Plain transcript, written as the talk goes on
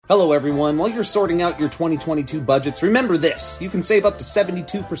Hello everyone, while you're sorting out your 2022 budgets, remember this, you can save up to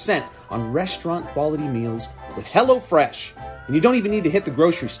 72% on restaurant quality meals with HelloFresh. And you don't even need to hit the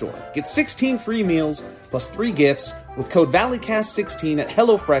grocery store. Get 16 free meals plus 3 gifts with code ValleyCast16 at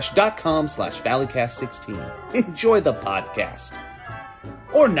HelloFresh.com/ValleyCast16. Enjoy the podcast.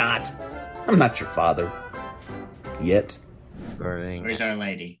 Or not. I'm not your father. Yet. Where's our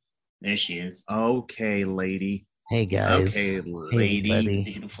lady? There she is. Okay, lady. Hey guys. Okay, lady. Hey,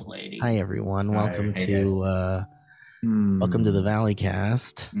 Beautiful lady. hi everyone. Welcome Hey, to welcome to the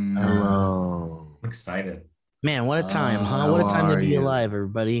Valleycast. Hello. I'm excited. Man, what a time, huh? What a how time to are be you? alive,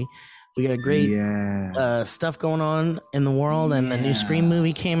 everybody. We got a great stuff going on in the world, and the new Scream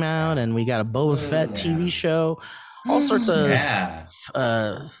movie came out, and we got a Boba Fett TV show. All sorts of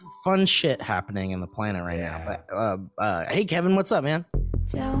fun shit happening in the planet right now. But hey Kevin, what's up, man?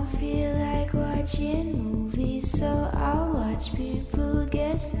 Don't feel like watching movies, so I'll watch people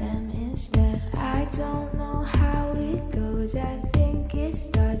guess them instead. I don't know how it goes, I think it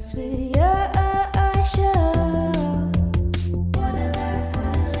starts with your show. Wanna laugh.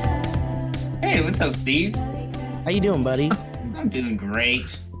 Hey, what's up, Steve? How you doing, buddy? I'm doing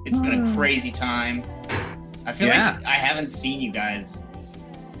great. It's been a crazy time. I feel like I haven't seen you guys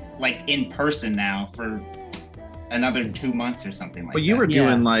like in person now for another 2 months or something like that. But you were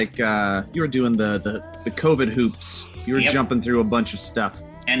doing you were doing the COVID hoops. You were jumping through a bunch of stuff.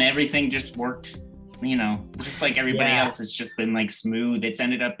 And everything just worked, you know, just like everybody else. It's just been like smooth. It's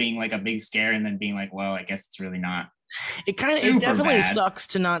ended up being like a big scare and then being like, well, I guess it's really not. It definitely sucks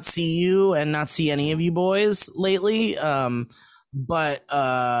to not see you and not see any of you boys lately. But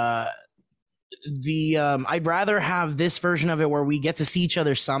I'd rather have this version of it where we get to see each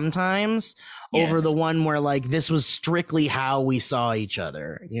other sometimes over the one where like this was strictly how we saw each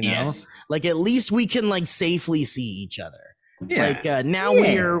other, you know? Like at least we can like safely see each other. Like now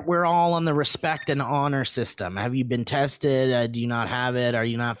we're all on the respect and honor system. Have you been tested? Do you not have it? Are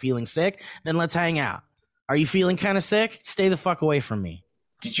you not feeling sick? Then let's hang out. Are you feeling kind of sick? Stay the fuck away from me.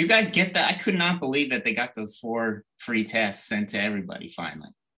 Did you guys get that? I could not believe that they got those 4 free tests sent to everybody finally.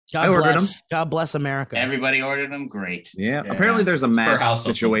 God bless America. Everybody ordered them. Great. Yeah. Apparently there's a mask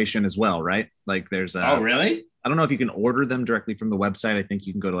situation as well, right? Like there's a... Oh, really? I don't know if you can order them directly from the website. I think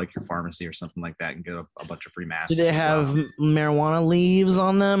you can go to like your pharmacy or something like that and get a bunch of free masks. Do they have marijuana leaves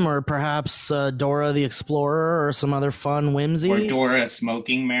on them, or perhaps Dora the Explorer or some other fun whimsy? Or Dora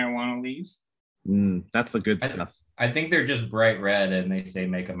smoking marijuana leaves? That's the good stuff. I think they're just bright red and they say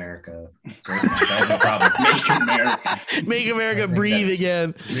 "Make America Great." That's the problem. Make America. Make America breathe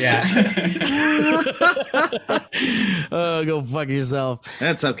again. Yeah. Oh, go fuck yourself.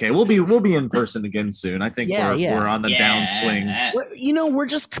 That's okay. We'll be in person again soon. I think we're on the downswing. You know, we're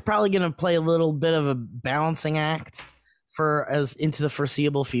just probably gonna play a little bit of a balancing act for as into the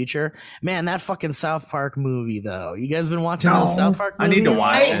foreseeable future. Man, that fucking South Park movie though. You guys been watching that South Park movie? I need to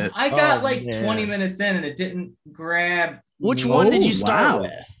watch it. I got 20 minutes in and it didn't grab. Which one did you start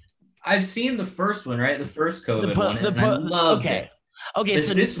with? I've seen the first one, right? The first COVID one. And I loved it. Okay,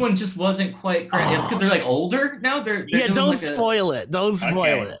 so this one just wasn't quite great because they're like older now. They're don't spoil it. Don't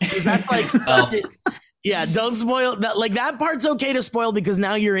spoil it. That's like such a... Yeah, don't spoil that. Like that part's okay to spoil because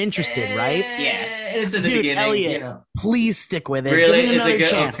now you're interested, right? Yeah, it's at the beginning. Elliot, please stick with it. Really? Give it another Is it good?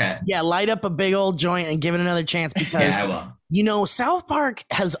 chance. Okay. Yeah, light up a big old joint and give it another chance because I will. You know, South Park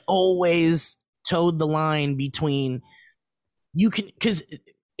has always towed the line between because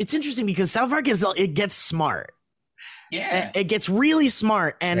it's interesting because South Park it gets smart. Yeah, it gets really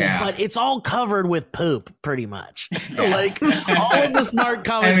smart, but it's all covered with poop, pretty much. Like all of the smart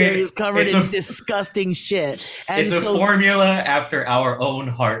commentary is covered in disgusting shit. And it's a formula after our own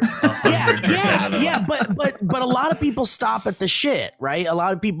hearts. Yeah. But a lot of people stop at the shit, right? A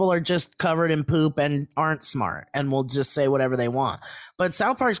lot of people are just covered in poop and aren't smart, and will just say whatever they want. But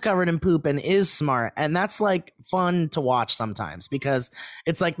South Park's covered in poop and is smart, and that's like fun to watch sometimes because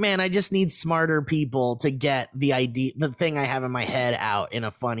it's like, man, I just need smarter people to get the idea, the thing I have in my head out in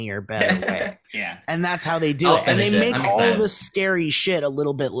a funnier, better way. Yeah. And that's how they do it. And they make all this scary shit a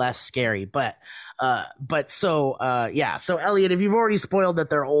little bit less scary. So Elliot, if you've already spoiled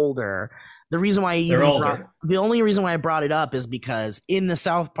that they're older, the only reason why I brought it up is because in the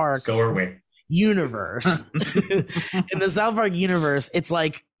South Park universe, it's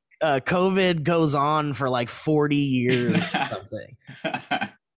like COVID goes on for like 40 years or something.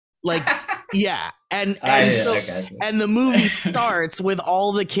 Like, yeah. And the movie starts with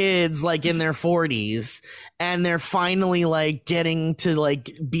all the kids like in their 40s and they're finally like getting to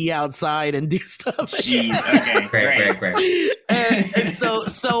like be outside and do stuff. Jeez, okay, great. And so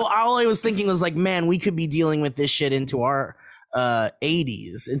all I was thinking was like, man, we could be dealing with this shit into our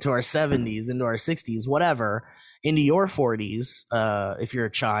 80s, into our 70s, into our 60s, whatever, into your 40s, if you're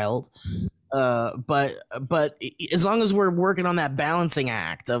a child. But as long as we're working on that balancing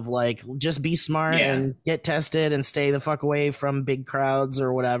act of like, just be smart and get tested and stay the fuck away from big crowds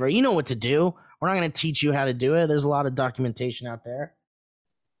or whatever, you know what to do. We're not going to teach you how to do it. There's a lot of documentation out there.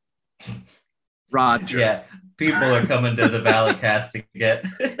 Roger. Yeah, people are coming to the Valleycast to get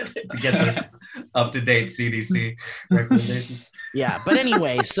the up-to-date CDC recommendations. Yeah, but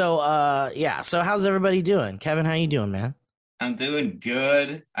anyway, so how's everybody doing? Kevin, how you doing, man? I'm doing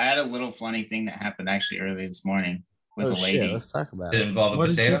good. I had a little funny thing that happened actually early this morning with a lady. Shit, let's talk about it. Did it involve a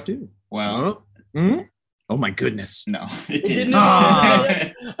potato? What did you do? Well, oh my goodness. No, it didn't.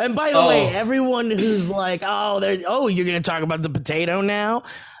 And by the way, everyone who's like, you're gonna talk about the potato now?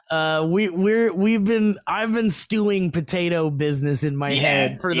 I've been stewing potato business in my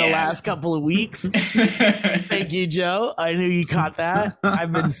head for the last couple of weeks. Thank you, Joe. I knew you caught that.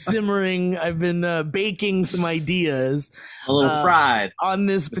 I've been simmering. I've been baking some ideas. A little fried on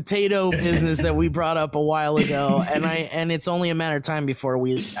this potato business that we brought up a while ago, and it's only a matter of time before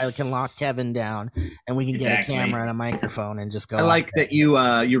I can lock Kevin down and we can get a camera and a microphone and just go. I like that you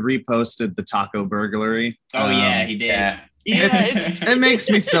reposted the taco burglary. Oh yeah, he did. Yeah, it makes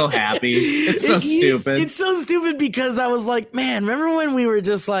me so happy. It's so stupid. It's so stupid because I was like, man, remember when we were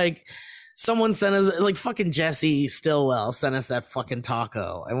just like, someone sent us, like fucking Jesse Stillwell sent us that fucking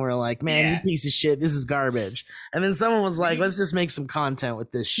taco, and we're like, man, you piece of shit, this is garbage. And then someone was like, let's just make some content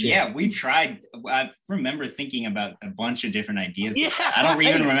with this shit. Yeah, we tried. I remember thinking about a bunch of different ideas. Yeah, I don't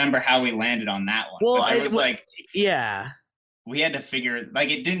even remember how we landed on that one. Well, but it was we had to figure,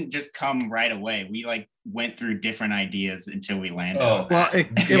 like, it didn't just come right away. We like went through different ideas until we landed. Oh, well,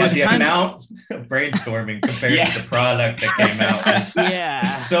 it was the kind amount of brainstorming compared to the product that came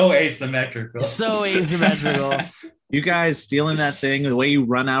out. So asymmetrical. So asymmetrical. You guys stealing that thing, the way you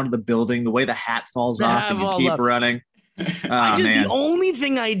run out of the building, the way the hat falls off and you keep running. The only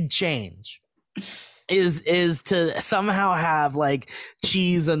thing I'd change is to somehow have like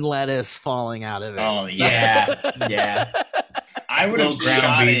cheese and lettuce falling out of it. Oh yeah. I would have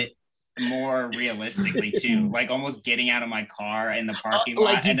shot it more realistically too, like almost getting out of my car in the parking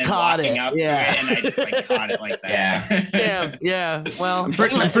lot and then walking up to it, and I just like caught it like that. Yeah. Well, I'm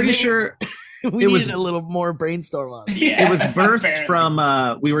pretty sure it was a little more brainstorm on it. Yeah, it was birthed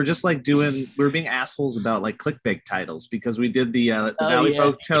from we were just like we were being assholes about like clickbait titles because we did the Valley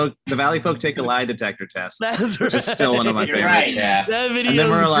Folk take a lie detector test. That's which is still one of my favorites. Right. Yeah. That video and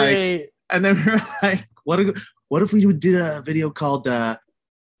then we're great. like, what if we did a video called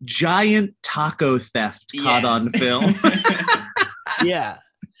Giant Taco Theft Caught on Film? Yeah.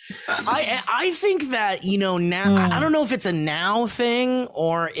 I think that, now I don't know if it's a now thing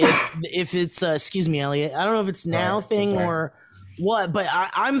or if it's excuse me, Elliot. I don't know if it's now thing or what, but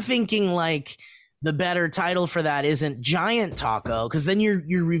I'm thinking like the better title for that isn't Giant Taco, because then you're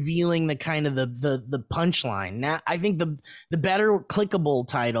revealing the kind of the punchline. Now I think the better clickable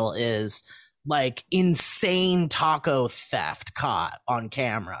title is like Insane Taco Theft Caught on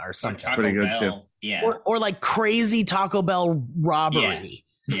Camera or something. That's pretty good too. Yeah. Or like Crazy Taco Bell Robbery.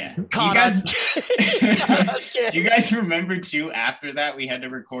 Yeah. Do you guys remember too, after that we had to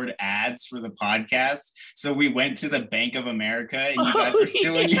record ads for the podcast? So we went to the Bank of America and you guys were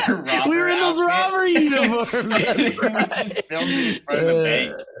still in your robber We were in those robbery uniforms. We just filmed it in front of the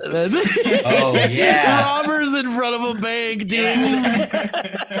bank. Oh yeah. Robbers in front of a bank, dude.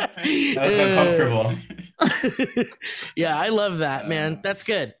 That's uncomfortable. Yeah, I love that, man. That's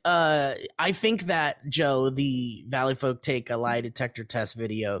good. I think that, Joe, the Valley Folk Take a Lie Detector Test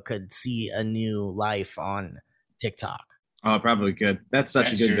video could see a new life on TikTok. Oh, probably could. That's a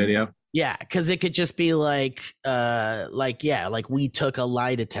good video. Yeah, because it could just be like we took a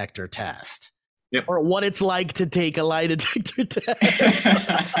lie detector test. Yep. Or what it's like to take a lie detector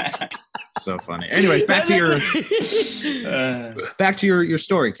test. So funny. Anyways, back to your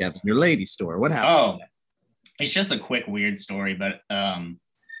story, Kevin. Your lady story. What happened? Oh, it's just a quick weird story, but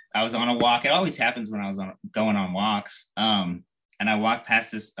I was on a walk. It always happens when I was going on walks. And I walked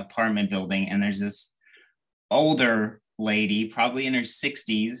past this apartment building, and there's this older lady, probably in her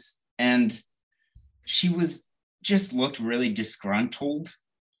 60s, and she looked really disgruntled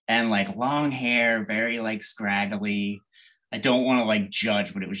and like long hair, very like scraggly. I don't want to like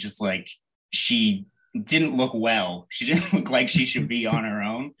judge, but it was just like she didn't look well. She didn't look like she should be on her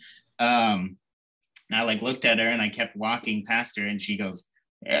own. And I like looked at her and I kept walking past her, and she goes,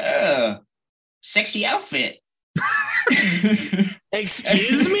 sexy outfit.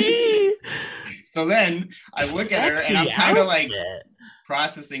 Excuse me? So then I look at her and I'm kind of like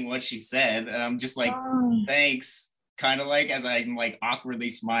processing what she said. And I'm just like, thanks. kind of like as I'm like awkwardly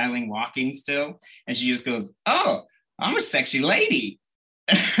smiling, walking still, and she just goes, "Oh, I'm a sexy lady."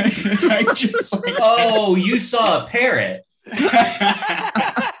 I just like, oh, you saw a parrot.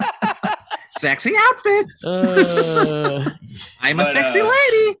 Sexy outfit. I'm a sexy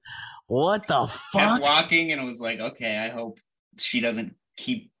lady. What the Kept fuck? walking, and it was like, okay, I hope she doesn't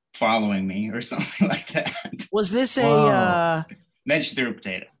keep following me or something like that. Was this Then she threw a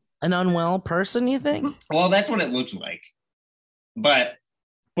potato. An unwell person, you think? Well, that's what it looked like. But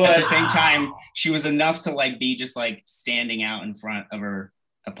at the same time, she was enough to like be just like standing out in front of her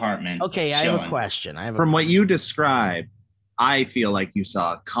apartment. Okay, I have a question. From what you described, I feel like you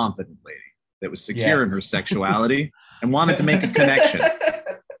saw a confident lady that was secure in her sexuality and wanted to make a connection.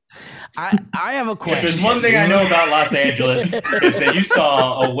 I have a question. If there's one thing I know about Los Angeles, is that you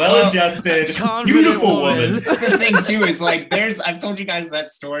saw a well-adjusted, beautiful woman. The thing too is like I've told you guys that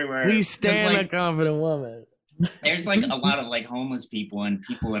story where we stand a confident woman. There's like a lot of like homeless people and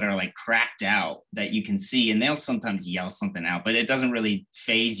people that are like cracked out that you can see, and they'll sometimes yell something out, but it doesn't really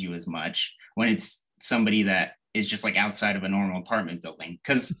faze you as much when it's somebody that is just like outside of a normal apartment building,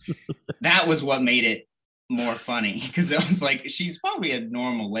 because that was what made it more funny, because it was like she's probably a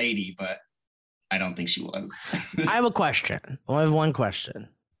normal lady, but I don't think she was. I have a question. I have one question.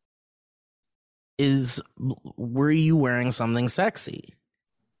 Were you wearing something sexy?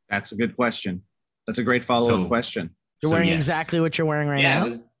 That's a good question. That's a great follow-up question. You're wearing exactly what you're wearing right now?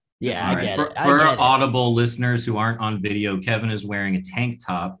 I get it. For our audible listeners who aren't on video, Kevin is wearing a tank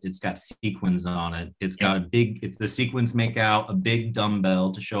top. It's got sequins on it. It's got the sequins make out a big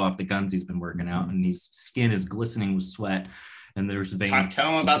dumbbell to show off the guns he's been working out, and his skin is glistening with sweat, and there's veins.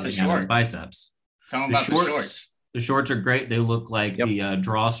 Tell him about the shorts. Biceps. Tell him about the shorts. The shorts are great. They look like the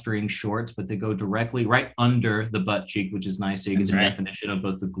drawstring shorts, but they go directly right under the butt cheek, which is nice. So you get the definition of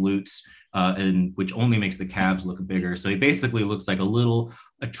both the glutes, and which only makes the calves look bigger. So he basically looks like a little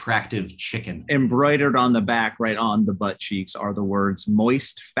attractive chicken. Embroidered on the back, right on the butt cheeks, are the words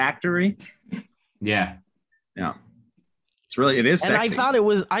 "Moist Factory." Yeah. It is sexy.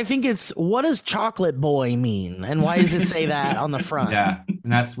 And I think it's, what does chocolate boy mean? And why does it say that on the front? Yeah, and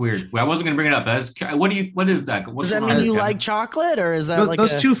that's weird. Well, I wasn't going to bring it up. What is that? Does that mean you like chocolate, or is that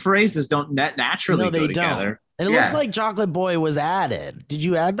those two phrases don't naturally go together? And it looks like chocolate boy was added. Did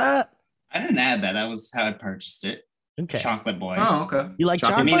you add that? I didn't add that. That was how I purchased it. Okay. Chocolate boy. Oh, okay. You like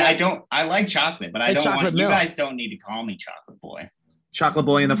chocolate? I mean, I like chocolate, but I don't want, you guys don't need to call me chocolate boy. Chocolate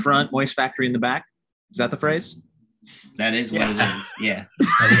boy in the front, moist factory in the back. Is that the phrase? That is what it is. Yeah.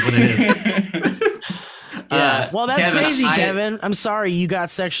 That is what it is. Well, that's Kevin, crazy, Kevin. I'm sorry you got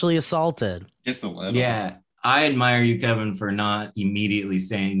sexually assaulted. Just a little. Yeah. I admire you, Kevin, for not immediately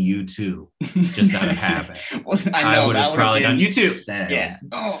saying "you too," just out of habit. Well, I would have probably done "you too." Yeah.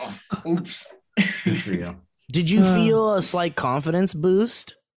 Oh, oops. Good for you. Did you feel a slight confidence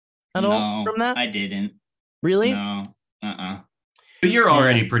boost at all from that? I didn't. Really? No. But you're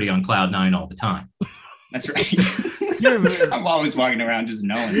already pretty on cloud 9 all the time. That's right. I'm always walking around just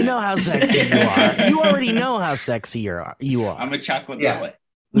knowing. You know how sexy you are. You already know how sexy you are. I'm a chocolate boy.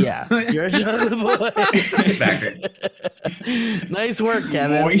 Yeah, you're a chocolate boy. Factory. Nice work,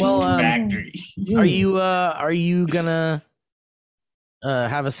 Kevin. Moist factory. Are you gonna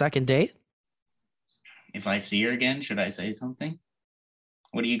have a second date? If I see her again, should I say something?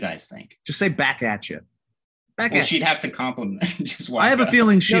 What do you guys think? Just say "back at you." She'd have to compliment. Just walk I have a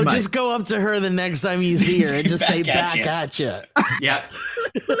feeling she might. Just go up to her the next time you see her and just say "back at you." Yeah.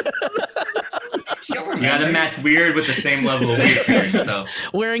 You got to match weird with the same level of weird. So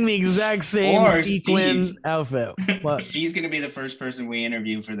wearing the exact same sequin outfit. What? She's gonna be the first person we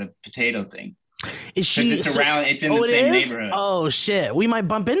interview for the potato thing. Is she? It's around. It's in the same neighborhood. Oh shit! We might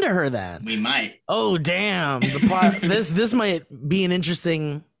bump into her then. We might. Oh damn! The plot. this might be an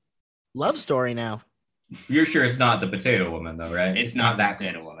interesting love story now. You're sure it's not the potato woman, though, right? It's not that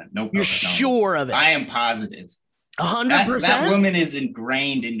potato woman. Nope. You're sure of it? I am positive. 100%. That woman is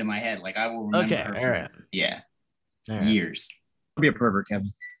ingrained into my head. Like I will remember her. All right. Yeah. All right. Years. I'll be a pervert,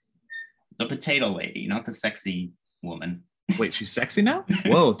 Kevin. The potato lady, not the sexy woman. Wait, she's sexy now?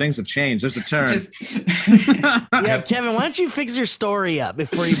 Whoa, things have changed. There's a turn. Yeah, Kevin, why don't you fix your story up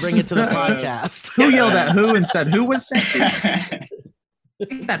before you bring it to the podcast? Who yelled at who and said who was sexy?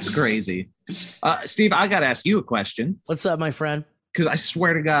 That's crazy. Steve, I got to ask you a question. What's up, my friend? Because I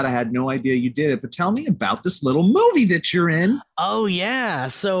swear to God, I had no idea you did it. But tell me about this little movie that you're in. Oh, yeah.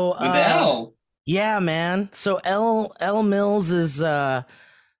 So, with L. Yeah, man. So L Mills is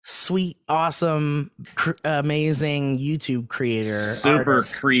sweet, awesome, amazing YouTube creator. Super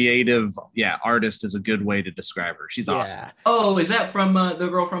artist. Creative. Yeah, artist is a good way to describe her. She's awesome. Oh, is that from the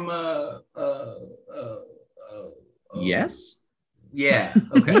girl from Yes. Yeah.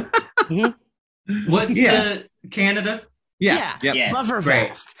 Okay. What's the Canada? Yeah. Yes.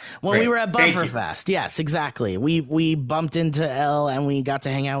 Bufferfest. When we were at Bufferfest, yes, exactly. We bumped into Elle and we got to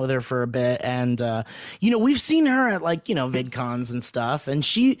hang out with her for a bit, and we've seen her at like VidCons and stuff, and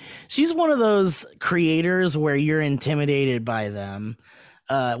she's one of those creators where you're intimidated by them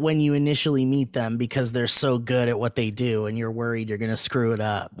when you initially meet them because they're so good at what they do, and you're worried you're gonna screw it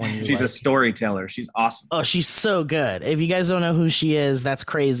up. She's a storyteller. She's awesome. Oh, she's so good. If you guys don't know who she is, that's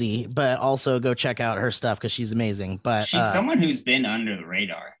crazy. But also go check out her stuff because she's amazing. But she's someone who's been under the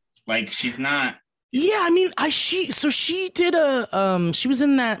radar. Like she's not. Yeah, I mean, she did she was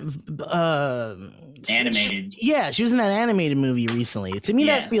in that animated. She was in that animated movie recently. To me,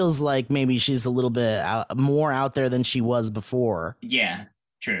 that feels like maybe she's a little bit more out there than she was before. Yeah.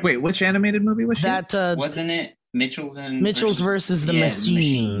 True. Wait, which animated movie was she? That wasn't it Mitchell's versus the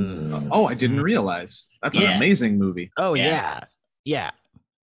Machines. Oh, I didn't realize. That's an amazing movie. Oh yeah.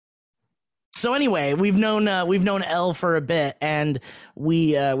 So anyway, we've known Elle for a bit, and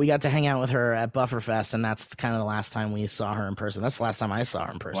we got to hang out with her at Bufferfest, and that's kind of the last time we saw her in person. That's the last time I saw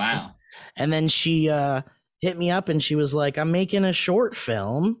her in person. Wow. And then she hit me up and she was like, "I'm making a short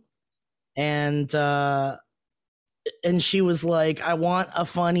film," and she was like, "I want a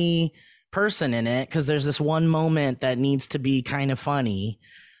funny person in it because there's this one moment that needs to be kind of funny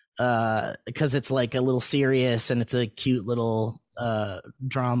because it's like a little serious and it's a cute little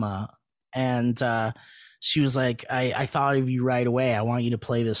drama." And she was like, I thought of you right away. I want you to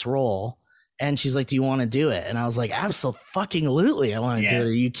play this role. And she's like, "Do you want to do it?" And I was like, "Absolutely, I want to do it.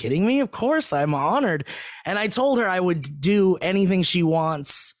 Are you kidding me? Of course, I'm honored." And I told her I would do anything she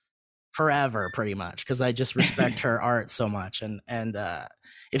wants forever, pretty much, because I just respect her art so much. And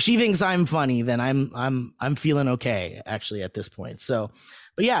if she thinks I'm funny, then I'm feeling okay actually at this point. So,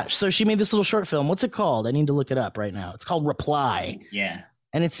 but yeah, so she made this little short film. What's it called? I need to look it up right now. It's called Reply. Yeah.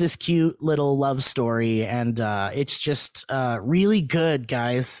 And it's this cute little love story, and it's just really good,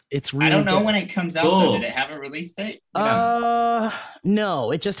 guys. It's really. I don't know good. when it comes out. Though. Did it have a release date?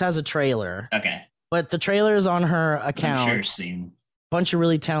 No, it just has a trailer. Okay. But the trailer is on her account. I'm sure seen. Bunch of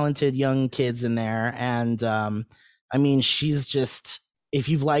really talented young kids in there, and I mean, she's just. If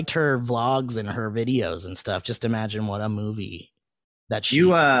you've liked her vlogs and her videos and stuff, just imagine what a movie that she.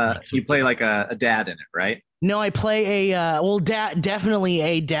 You play like a dad in it, right? No, I play definitely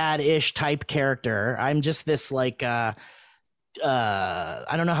a dad-ish type character. I'm just this like I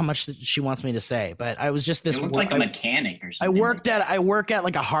don't know how much she wants me to say, but I was just this. You look like a mechanic or something. I work at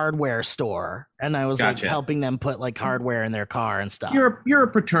like a hardware store, and I was like helping them put like hardware in their car and stuff. You're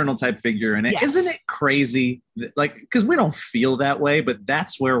a paternal type figure in it. Yes. Isn't it crazy? Like, because we don't feel that way, but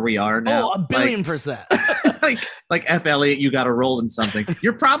that's where we are now. Oh, 1,000,000,000%. like F. Elliott, you got a role in something.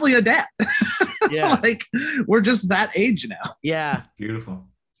 You're probably a dad. Yeah. Like we're just that age now. Yeah. Beautiful.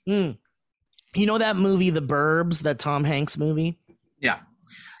 You know that movie, The Burbs, that Tom Hanks movie? Yeah.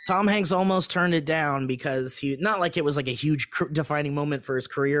 Tom Hanks almost turned it down because not like it was like a huge defining moment for his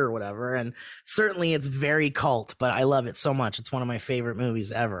career or whatever. And certainly it's very cult, but I love it so much. It's one of my favorite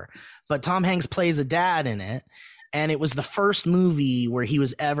movies ever. But Tom Hanks plays a dad in it. And it was the first movie where he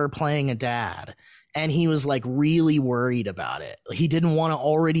was ever playing a dad. And he was like really worried about it. He didn't want to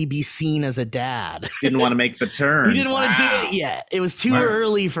already be seen as a dad. Didn't want to make the turn. He didn't want to do it yet. It was too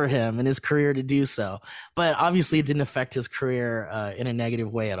early for him in his career to do so. But obviously it didn't affect his career in a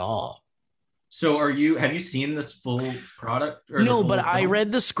negative way at all. So have you seen this full product? No, but I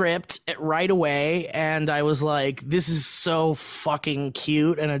read the script right away and I was like, this is so fucking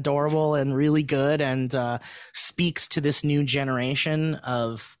cute and adorable and really good and speaks to this new generation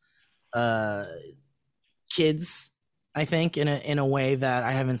of kids, I think, in a way that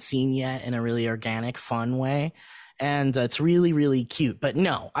I haven't seen yet, in a really organic, fun way. And it's really, really cute. But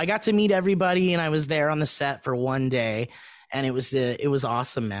no, I got to meet everybody and I was there on the set for one day. And it was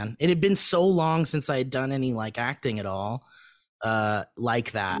awesome, man. It had been so long since I had done any like acting at all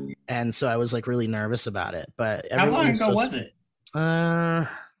like that. And so I was like really nervous about it. But how long ago was it?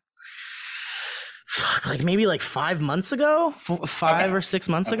 Like maybe like 5 months ago, 5 or 6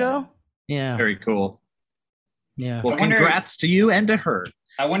 months ago. Yeah. Very cool. Yeah. Well, congrats to you and to her.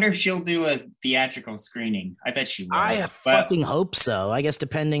 I wonder if she'll do a theatrical screening. I bet she will. I fucking hope so. I guess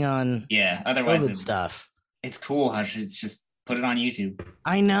depending on otherwise stuff. It's cool how it's just put it on YouTube.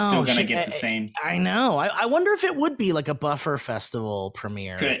 I know. Still gonna get the same. I know. I wonder if it would be like a Buffer Festival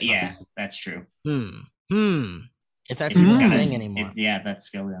premiere. Yeah, that's true. If that's even a thing anymore. That's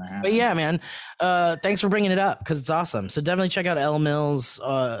still gonna happen. But yeah, man, thanks for bringing it up because it's awesome. So definitely check out Elle Mills,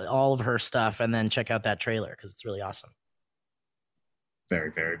 all of her stuff, and then check out that trailer because it's really awesome. Very,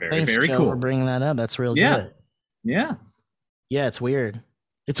 very, very, Thanks, very Joe, cool. for bringing that up. That's real good. Yeah. Yeah, it's weird.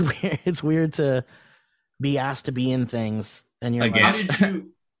 It's weird. It's weird to be asked to be in things, and you're Again. like, How did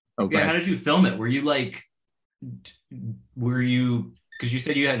you? How did you film it? Were you because you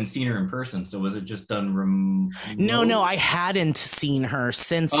said you hadn't seen her in person, so was it just done remote? No, I hadn't seen her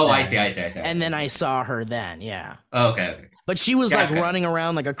since. Oh, then. I see. And then I saw her then, yeah. Oh, okay. But she was like running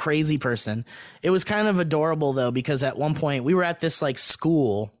around like a crazy person. It was kind of adorable though, because at one point we were at this like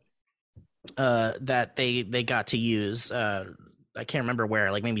school that they got to use. I can't remember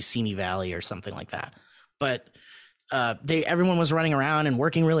where, like maybe Simi Valley or something like that. But everyone was running around and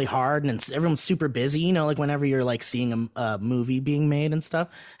working really hard, and everyone's super busy, you know, like whenever you're like seeing a movie being made and stuff,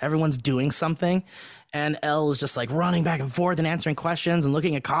 everyone's doing something. And Elle is just like running back and forth and answering questions and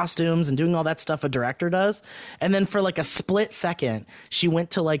looking at costumes and doing all that stuff a director does. And then for like a split second, she went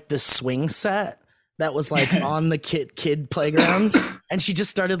to like this swing set that was like on the kid playground, and she just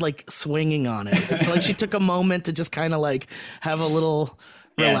started like swinging on it. Like she took a moment to just kind of like have a little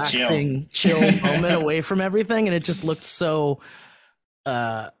relaxing, chill moment away from everything, and it just looked so.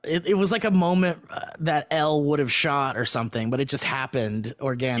 It was like a moment that Elle would have shot or something, but it just happened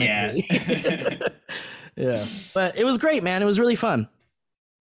organically. Yeah, but it was great, man. It was really fun.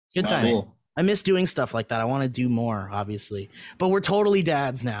 Good time. Cool. I miss doing stuff like that. I want to do more, obviously, but we're totally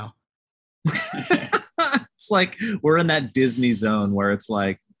dads now. It's like we're in that Disney zone where it's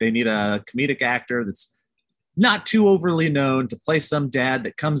like they need a comedic actor that's not too overly known to play some dad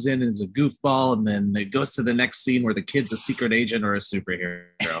that comes in as a goofball, and then it goes to the next scene where the kid's a secret agent or a superhero.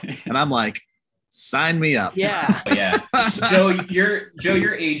 And I'm like, sign me up. Yeah. Yeah. Joe,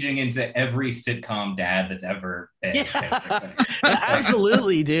 you're aging into every sitcom dad that's ever been. Yeah.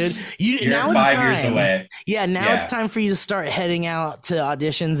 Absolutely, dude. You're now 5 it's time. years away. Yeah, now it's time for you to start heading out to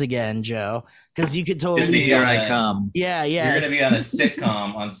auditions again, Joe. Because you could totally. Here I come. Yeah. You're going to be on a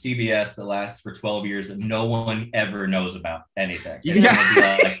sitcom on CBS that lasts for 12 years that no one ever knows about anything. It's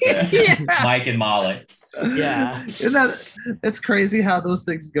going to be like Mike and Molly. Yeah. That's crazy how those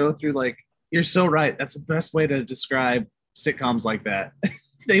things go through. Like, you're so right. That's the best way to describe sitcoms like that.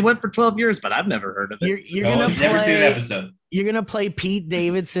 They went for 12 years, but I've never heard of it. Never seen an episode. You're going to play Pete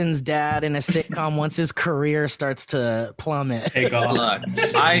Davidson's dad in a sitcom once his career starts to plummet. Take off.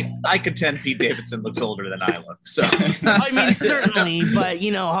 Look, I contend Pete Davidson looks older than I look. So I mean, certainly, but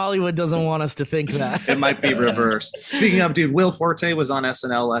you know, Hollywood doesn't want us to think that. It might be reversed. Speaking of, dude, Will Forte was on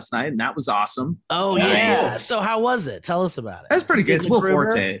SNL last night, and that was awesome. Oh, nice. Yeah. So how was it? Tell us about it. That's pretty good. It's Will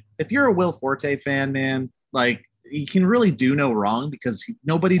Forte. If you're a Will Forte fan, man, like, you can really do no wrong because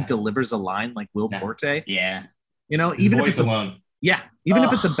nobody delivers a line like Will Forte. Yeah. You know, even if it's alone.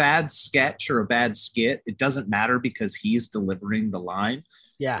 If it's a bad sketch or a bad skit, it doesn't matter because he's delivering the line.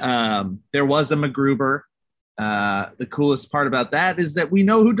 Yeah. There was a MacGruber. The coolest part about that is that we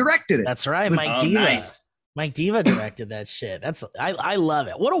know who directed it. That's right, Mike Diva. Nice. Mike Diva directed that shit. I love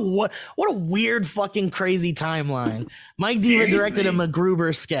it. What a weird fucking crazy timeline. Mike Diva directed a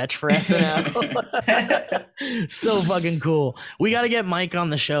MacGruber sketch for SNL. So fucking cool. We got to get Mike on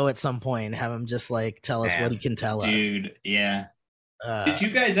the show at some point and have him just like tell us what he can tell us. Dude, yeah. Did you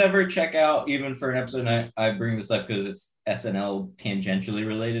guys ever check out, even for an episode, and I bring this up because it's SNL tangentially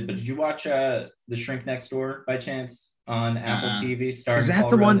related, but did you watch The Shrink Next Door by chance on Apple TV? Starring Paul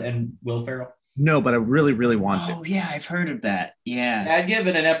Rudd and Will Ferrell? No, but I really, really want to. Oh, yeah, I've heard of that. Yeah. I'd give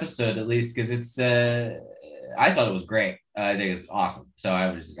it an episode at least because it's, I thought it was great. I think it's awesome.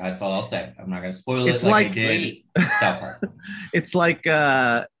 So that's all I'll say. I'm not going to spoil it like I did South Park. It's like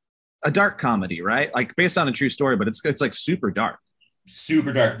a dark comedy, right? Like based on a true story, but it's like super dark.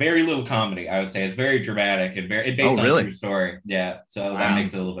 Super dark. Very little comedy, I would say. It's very dramatic and based on a true story. Yeah. So that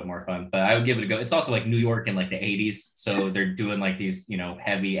makes it a little bit more fun. But I would give it a go. It's also like New York in like the 80s. So they're doing like these,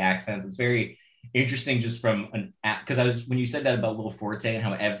 heavy accents. It's very interesting just from because when you said that about Will Forte and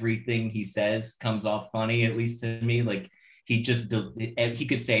how everything he says comes off funny, at least to me, like he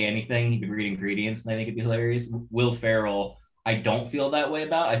could say anything, he could read ingredients and I think it'd be hilarious. Will Ferrell, I don't feel that way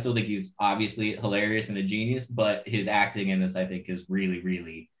about. I still think he's obviously hilarious and a genius, but his acting in this I think is really,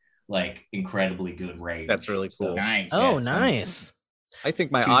 really like incredibly good range. That's really cool. So, nice. Oh, nice. I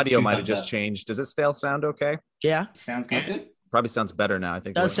think my audio might have just changed. Does it still sound okay? Yeah. Sounds good. Probably sounds better now. I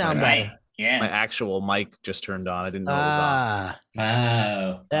think does sound better. Right. Yeah. My actual mic just turned on. I didn't know it was on.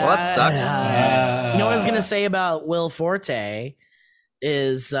 Wow. Well, that sucks. You know what I was gonna say about Will Forte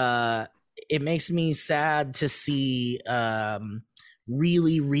is it makes me sad to see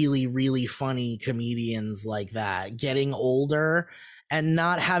really, really, really funny comedians like that getting older and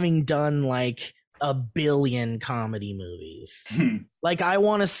not having done like a billion comedy movies. Like I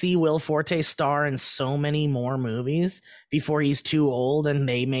want to see Will Forte star in so many more movies before he's too old and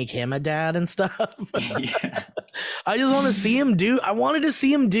they make him a dad and stuff. Yeah. I just want to see him do. I wanted to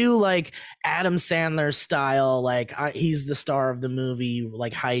see him do like Adam Sandler style. Like he's the star of the movie,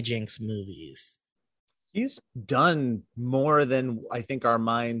 like hijinks movies. He's done more than I think our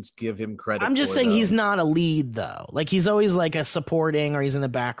minds give him credit. I'm just for, saying though. he's not a lead though. Like he's always like a supporting or he's in the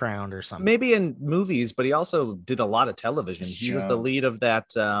background or something. Maybe in movies, but he also did a lot of television. Shows. He was the lead of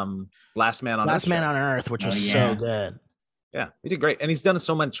that Last Man on Earth, which was so good. Yeah, he did great. And he's done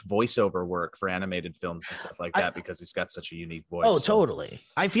so much voiceover work for animated films and stuff like that because he's got such a unique voice. Oh, totally.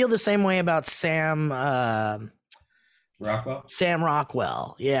 I feel the same way about Sam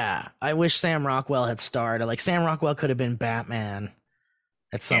Rockwell. Yeah. I wish Sam Rockwell had starred. Like Sam Rockwell could have been Batman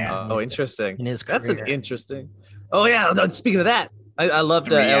at some point. Oh, interesting. In his career. That's an interesting. Oh yeah. Speaking of that, I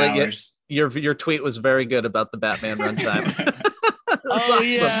loved Elliot. Your tweet was very good about the Batman runtime. Oh awesome.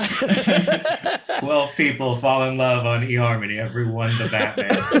 Yeah. 12 people fall in love on eHarmony. Everyone the Batman.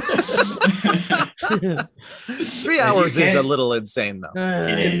 3 hours is a little insane though.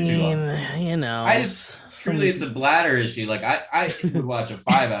 It is too long. You know. Truly, it's a bladder issue. Like I would watch a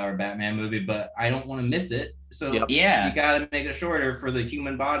 5-hour Batman movie, but I don't want to miss it. So you got to make it shorter for the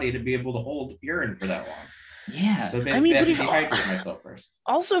human body to be able to hold urine for that long. Yeah. So basically, I have to dehydrate myself first.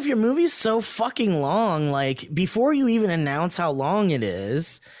 Also, if your movie's so fucking long, like before you even announce how long it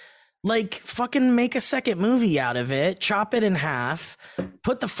is, like fucking make a second movie out of it, chop it in half,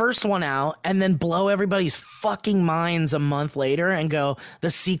 put the first one out, and then blow everybody's fucking minds a month later and go,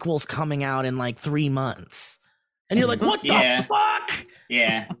 the sequel's coming out in like 3 months. And you're like, what the fuck?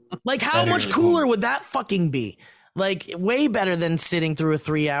 Yeah. Like how much cooler would that fucking be? Like way better than sitting through a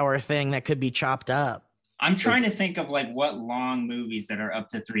 3-hour thing that could be chopped up. I'm trying to think of like what long movies that are up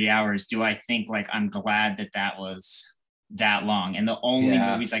to 3 hours do I think like I'm glad that was that long. And the only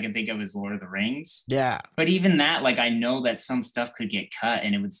movies I can think of is Lord of the Rings. Yeah. But even that, like I know that some stuff could get cut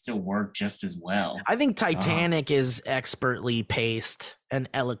and it would still work just as well. I think Titanic is expertly paced and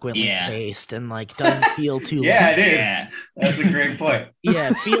eloquently paced and like doesn't feel too long. It is. Yeah. That's a great point.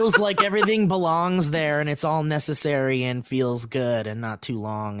 Yeah, it feels like everything belongs there and it's all necessary and feels good and not too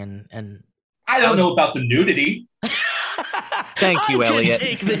long and I don't know about the nudity. Thank you, Elliot.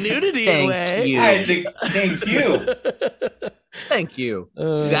 Take the nudity away. Thank you. Thank you.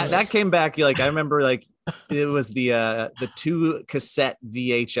 That came back. Like I remember, like it was the 2 cassette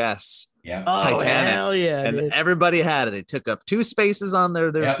VHS. Yeah. Titanic. Hell yeah, and dude. Everybody had it. It took up 2 spaces on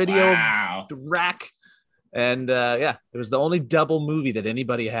their video rack. And it was the only double movie that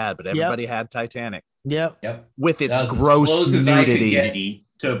anybody had, but everybody had Titanic. Yep. With its gross nudity.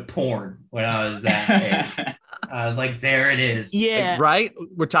 To porn when I was that age. I was like, there it is. Yeah. Right?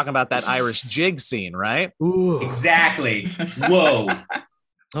 We're talking about that Irish jig scene, right? Ooh. Exactly. Whoa.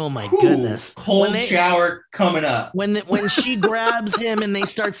 Oh my goodness. Cold shower coming up. When she grabs him and they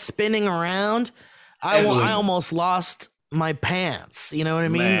start spinning around, I almost lost my pants. You know what I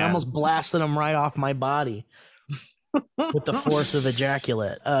mean? I almost blasted them right off my body with the force of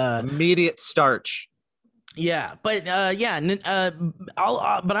ejaculate. Immediate starch. Yeah, but but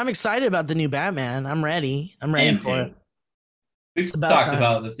I'm excited about the new Batman. I'm ready. I'm ready for it. We've talked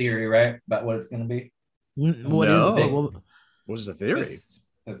about the theory, right? About what it's going to be. What is the theory?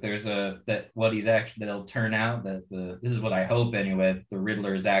 That there's what he's actually that'll turn out that this is what I hope anyway. The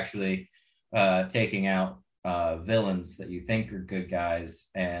Riddler is actually taking out villains that you think are good guys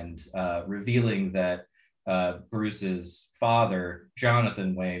and revealing that Bruce's father,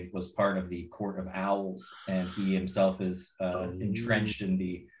 Jonathan Wayne, was part of the Court of Owls, and he himself is entrenched in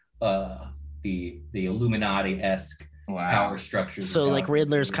the Illuminati-esque power structures. So, like,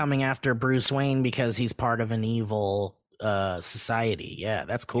 Riddler's coming after Bruce Wayne because he's part of an evil society. Yeah,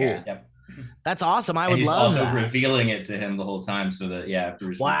 that's cool. Yeah. That's awesome. I would love that. He's also revealing it to him the whole time so that,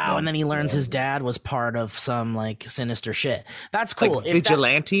 Bruce. Wow. And then he learns his dad was part of some like sinister shit. That's cool. Like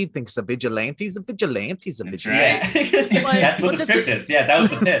vigilante thinks a vigilante's a vigilante's a vigilante. Right. That's what the script is. Yeah, that was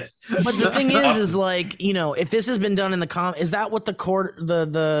the pitch. But the thing is like, you know, if this has been done in the is that what the court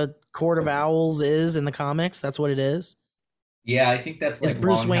of Owls is in the comics? That's what it is? Yeah, I think that's like. Is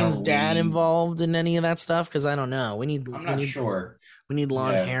Bruce Wayne's dad involved in any of that stuff? Because I don't know. I'm not sure. We need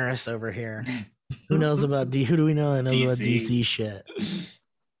Lon Harris over here. Who knows about who do we know that knows DC. About DC shit?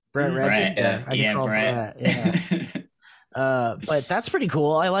 Brett Register. Brett. Yeah. But that's pretty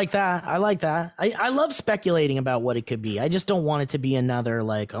cool. I like that. I love speculating about what it could be. I just don't want it to be another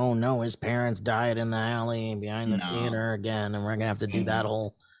like, oh no, his parents died in the alley behind the theater again, and we're gonna have to do that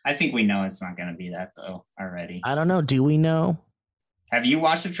whole. I think we know it's not gonna be that though already. I don't know. Do we know? Have you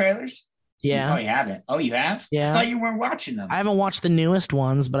watched the trailers? Yeah. You probably haven't. Oh, you have? Yeah. I thought you weren't watching them. I haven't watched the newest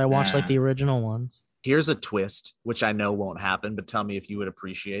ones, but I watched like the original ones. Here's a twist, which I know won't happen, but tell me if you would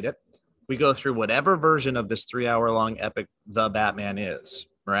appreciate it. we go through whatever version of this 3-hour long epic The Batman is,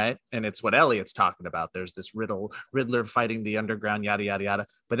 right? And it's what Elliot's talking about. There's this Riddler fighting the underground, yada, yada, yada.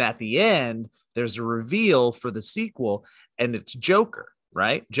 But at the end, there's a reveal for the sequel, and it's Joker,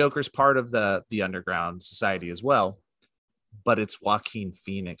 right? Joker's part of the underground society as well. But it's Joaquin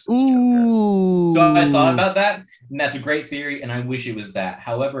Phoenix's Joker. So I thought about that, and that's a great theory, and I wish it was that.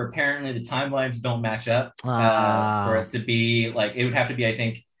 However, apparently the timelines don't match up for it to be like, it would have to be, I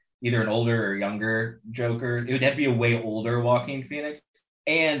think, either an older or younger Joker. It would have to be a way older Joaquin Phoenix.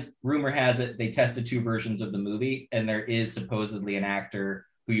 And rumor has it they tested 2 versions of the movie, and there is supposedly an actor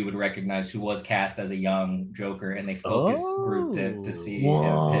who you would recognize who was cast as a young Joker, and they focus group to see if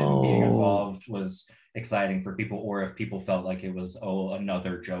him being involved was exciting for people, or if people felt like it was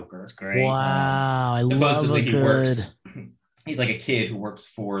another Joker. It's great. Wow, I love it. He's like a kid who works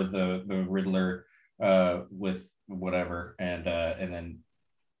for the Riddler with whatever, and then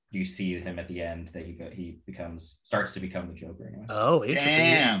you see him at the end that he starts to become the Joker. Anyway. Oh, interesting.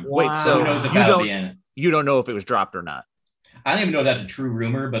 Damn. Wait, wow. so who knows about the end? You don't know if it was dropped or not. I don't even know if that's a true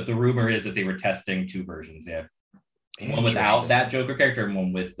rumor, but the rumor is that they were testing 2 versions. Yeah. One without that Joker character and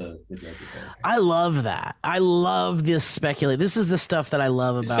one with the Joker character. I love that. I love this speculate. This is the stuff that I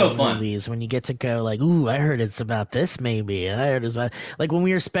love about movies, when you get to go like, ooh, I heard it's about this maybe. I heard it's about, like when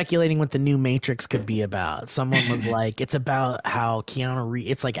we were speculating what the new Matrix could be about. Someone was like, it's about how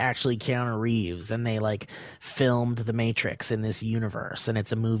it's like actually Keanu Reeves, and they like filmed the Matrix in this universe, and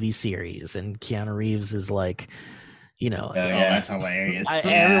it's a movie series, and Keanu Reeves is like, you know, that's hilarious.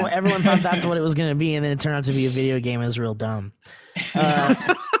 Everyone thought that's what it was going to be, and then it turned out to be a video game. It was real dumb.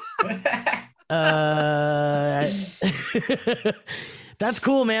 That's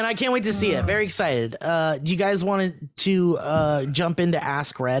cool, man. I can't wait to see it. Very excited. Do you guys want to jump into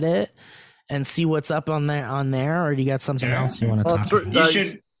Ask Reddit and see what's up on there, or do you got something else you want to talk about? You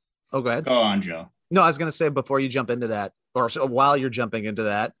should. Oh, go ahead. Go on, Joe. No, I was going to say, before you jump into that, or so while you're jumping into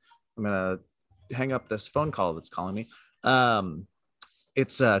that, I'm going to hang up this phone call that's calling me.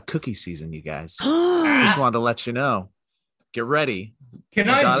 It's cookie season, you guys. Just wanted to let you know. Get ready. Can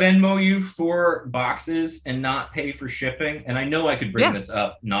I Venmo you 4 boxes and not pay for shipping? And I know I could bring this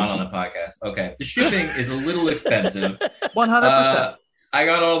up not on a podcast. Okay. The shipping is a little expensive. 100%. I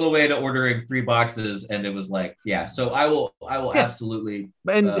got all the way to ordering 3 boxes, and it was like, yeah. So I will absolutely.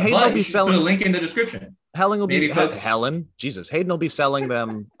 And Hayden will be selling. Put a link in the description. Hayden will be selling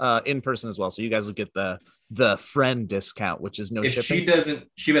them in person as well. So you guys will get the friend discount, which is no shipping. If she doesn't,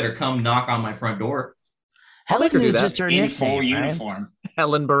 she better come knock on my front door. Helen is just her in nickname, full right? uniform.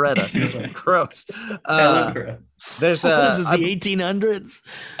 Helen Beretta. Gross. There's the 1800s.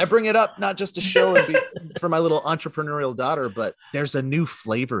 I bring it up not just to show and for my little entrepreneurial daughter, but there's a new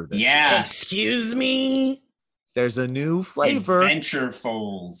flavor. Excuse me. There's a new flavor.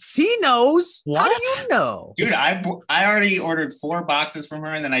 Adventurefuls. He knows. What? How do you know? Dude, I already ordered 4 boxes from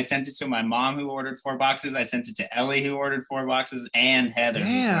her, and then I sent it to my mom, who ordered 4 boxes. I sent it to Ellie, who ordered 4 boxes, and Heather, who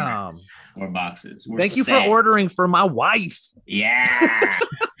ordered 4 boxes. Thank you for ordering for my wife. Yeah.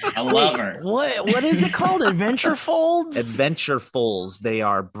 I love her. What is it called? Adventurefolds? Adventurefuls. They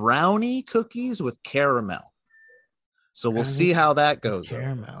are brownie cookies with caramel. So we'll see how that goes.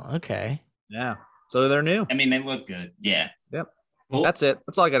 Caramel. Okay. Yeah. So they're new. I mean, they look good. Yeah. Yep. Cool. That's it.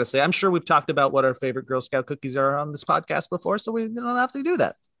 That's all I got to say. I'm sure we've talked about what our favorite Girl Scout cookies are on this podcast before, so we don't have to do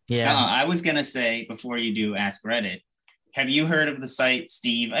that. Yeah. I was going to say, before you do Ask Reddit, have you heard of the site,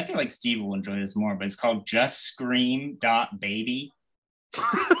 Steve? I feel like Steve will enjoy this more, but it's called justscream.baby.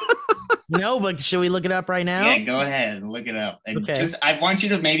 No, but should we look it up right now? Yeah, go ahead and look it up. And I want you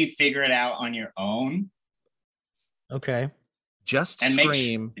to maybe figure it out on your own. Okay.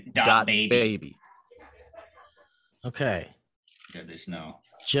 Justscream.baby. Okay. Goodness, no.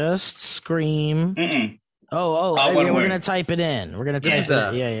 Just Scream. Mm-mm. We're going to type it in. We're going to type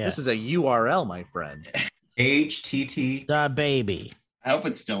it. This is a URL, my friend. HTT.baby. I hope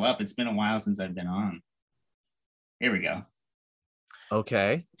it's still up. It's been a while since I've been on. Here we go.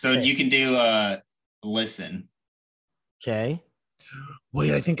 Okay. So you can do listen. Okay.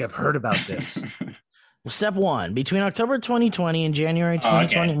 Wait, I think I've heard about this. Step 1. Between October 2020 and January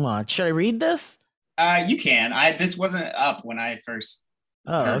 2021. Should I read this? You can. This wasn't up when I first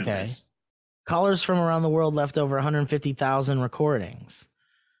heard of this. Callers from around the world left over 150,000 recordings.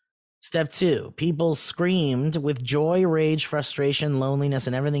 Step 2. People screamed with joy, rage, frustration, loneliness,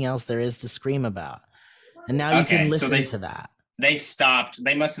 and everything else there is to scream about. And now you can listen to that. They stopped.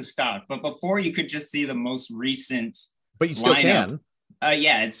 They must have stopped. But before, you could just see the most recent. But you still can.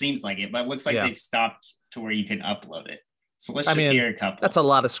 Yeah, it seems like it. But it looks like they've stopped to where you can upload it. So let's hear a couple. That's a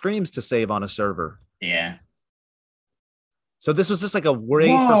lot of screams to save on a server. Yeah. So this was just like a way.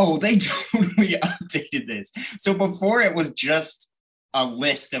 Whoa, they totally updated this. So before it was just a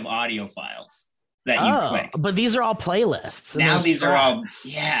list of audio files that you click. But these are all playlists. Now these are all,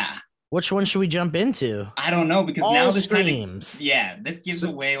 yeah. Which one should we jump into? I don't know, because all now this streams. This gives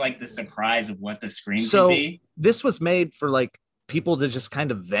away like the surprise of what the screen could be. This was made for like people to just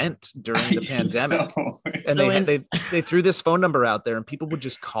kind of vent during the pandemic. And they threw this phone number out there and people would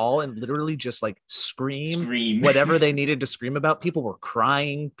just call and literally just like scream. Whatever they needed to scream about. People were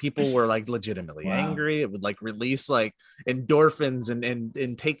crying. People were like legitimately angry. It would like release like endorphins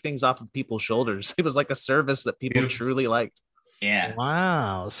and take things off of people's shoulders. It was like a service that people truly liked. Yeah.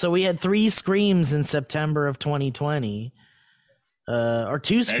 Wow. So we had 3 screams in September of 2020. Or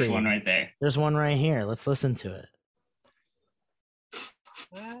 2 screams. There's one right there. There's one right here. Let's listen to it.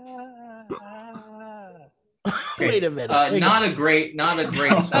 Wait a minute. Not a great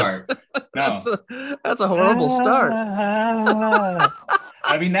start. That's a horrible start.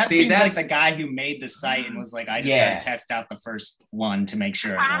 I mean, that seems like the guy who made the site and was like, I just gotta test out the first one to make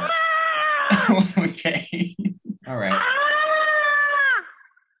sure it works. Okay. All right.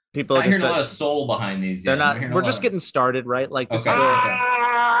 People are just a lot of soul behind these. They're not. We're just getting started, right? Like this is it's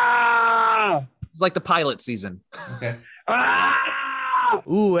like the pilot season. Okay.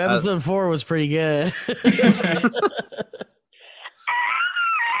 Ooh, episode 4 was pretty good.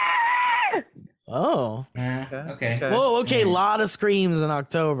 Oh. Okay. Whoa, okay, a lot of screams in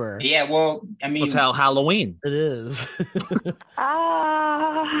October. Yeah, well, I mean, it's Halloween. It is.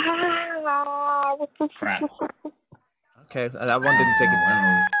 Crap. Okay, that one didn't take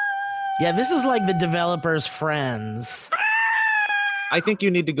it. Yeah, this is like the developers' friends. I think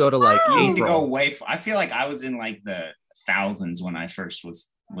you need to go to like you need to go away. I feel like I was in like the thousands when I first was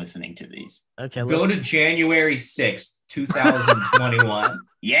listening to these. Okay, go to January 6th, 2021.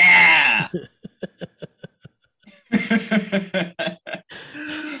 Yeah.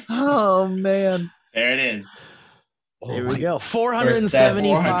 Oh man. There it is. Here we go.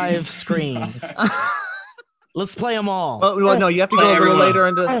 475 screens. Let's play them all. Well, no, you have to go a little later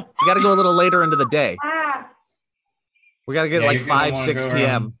into. You got to go a little later into the day. We got to get like 5, 6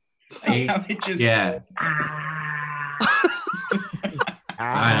 p.m. Yeah.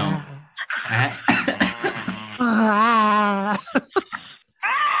 I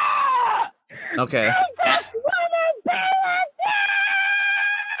know. Okay.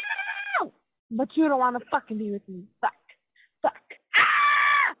 But you don't want to fucking be with me. Fuck.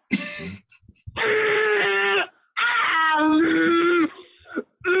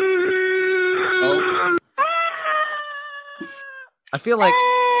 I feel like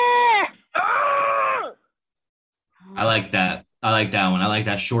I like that. I like that one. I like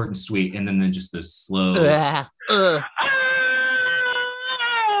that short and sweet, and then just the slow.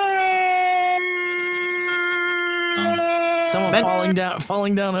 Someone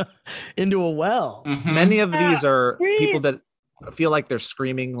falling down into a well. Mm-hmm. Many of these are people that feel like they're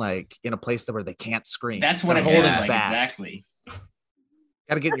screaming like in a place where they can't scream. That's what it feels like. Exactly.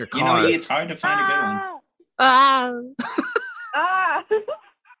 Got to get in your car. You know, it's hard to find a good one.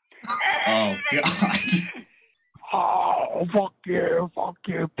 Oh God. Oh, fuck you,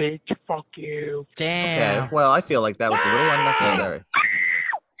 bitch, fuck you. Damn. Okay, well, I feel like that was a little unnecessary.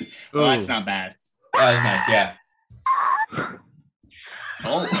 Well, that's not bad. That was nice, yeah.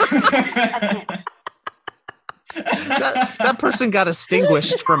 Oh. that person got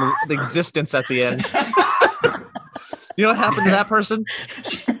extinguished from existence at the end. You know what happened to that person?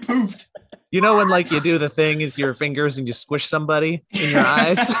 She poofed. You know when like you do the thing with your fingers and you squish somebody in your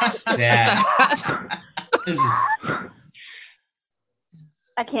eyes? Yeah.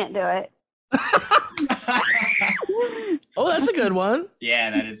 I can't do it. Oh, that's a good one. Yeah,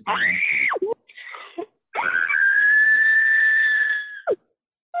 that is good one.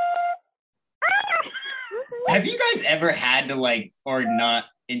 Have you guys ever had to like, or not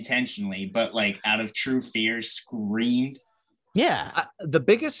intentionally, but like out of true fear screamed? Yeah. The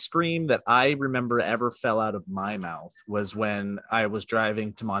biggest scream that I remember ever fell out of my mouth was when I was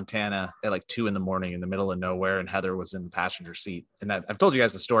driving to Montana at like 2 a.m. in the middle of nowhere, and Heather was in the passenger seat. And I've told you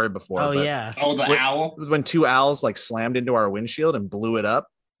guys the story before. Oh, yeah. Oh, the owl? When 2 owls like slammed into our windshield and blew it up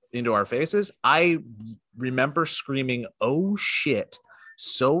into our faces. I remember screaming, "Oh shit,"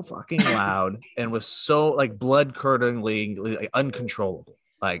 so fucking loud and was so like blood-curdlingly like, uncontrollable.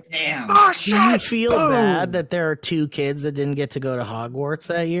 Like, damn. Oh shit! Do you feel bad that there are 2 kids that didn't get to go to Hogwarts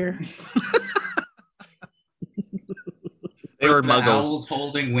that year? They were the muggles. Owls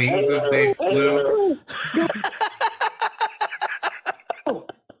holding wings as they flew.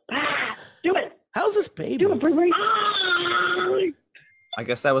 Do it. How's this baby? Do it, Brie. I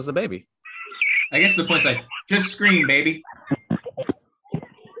guess that was the baby. I guess the point's like, just scream, baby.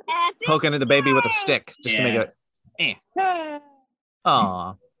 poking at the baby with a stick just to make it.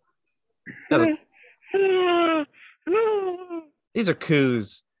 Aw. These are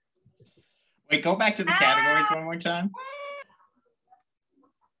coos. Wait, go back to the categories one more time.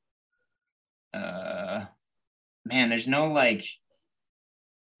 Man, there's no like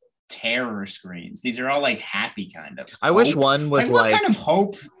terror screams. These are all like happy kind of. I wish one was like what kind of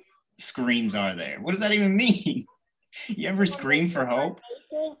hope screams are there? What does that even mean? You ever scream for hope?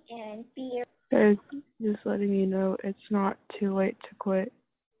 It's just letting you know it's not too late to quit,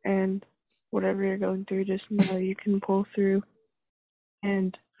 and whatever you're going through, just know you can pull through.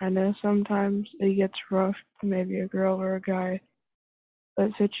 And I know sometimes it gets rough, maybe a girl or a guy,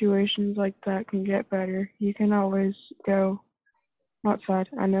 but situations like that can get better. You can always go outside.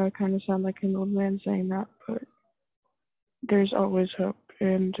 I know I kind of sound like an old man saying that, but there's always hope.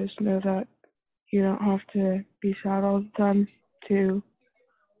 And just know that you don't have to be sad all the time to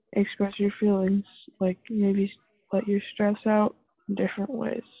express your feelings. Like, maybe let your stress out in different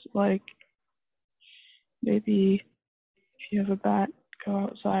ways. Like, maybe if you have a bat, go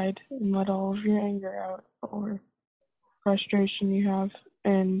outside and let all of your anger out or frustration you have.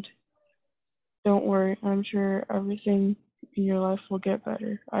 And don't worry, I'm sure everything in your life will get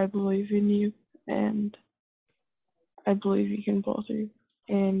better. I believe in you, and I believe you can pull through.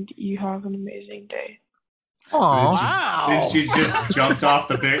 And you have an amazing day. Oh wow! Then she just jumped off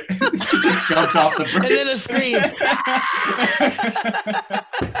the bit. She just jumped off the bridge. And then a scream.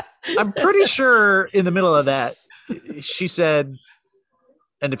 I'm pretty sure in the middle of that, she said,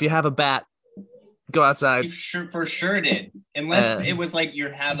 "And if you have a bat, go outside." For sure did. Unless it was like you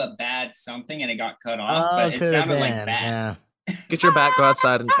have a bad something and it got cut off, but it sounded like bat. Yeah. Get your bat, go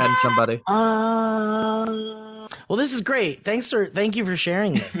outside and somebody. Well, this is great. Thank you for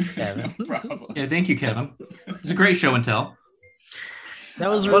sharing this, Kevin. Yeah, thank you, Kevin. It's a great show and tell. That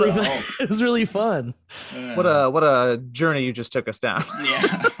was really it was really fun. What a journey you just took us down. Yeah,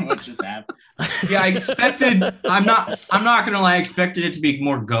 what just happened? Yeah, I expected. I'm not gonna lie. I expected it to be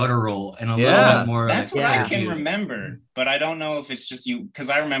more guttural and a little bit more. That's what I can remember, but I don't know if it's just you, because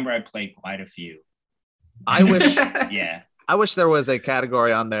I remember I played quite a few. I wish. Yeah. I wish there was a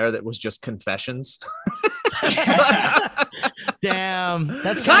category on there that was just confessions. Damn,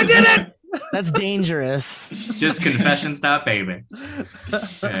 I did it. That's dangerous. Just confessions, not baby.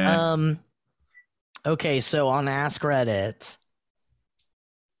 Yeah. Okay, so on Ask Reddit,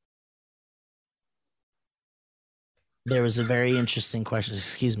 there was a very interesting question.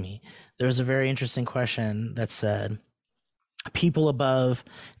 Excuse me. There was a very interesting question that said, people above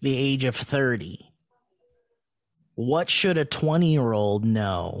the age of 30. What should a 20-year-old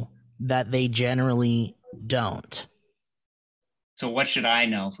know that they generally don't? So what should I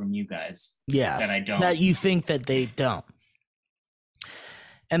know from you guys? Yes, that I don't. That you think that they don't.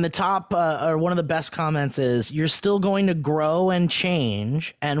 And the top or one of the best comments is, you're still going to grow and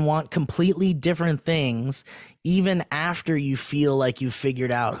change and want completely different things even after you feel like you've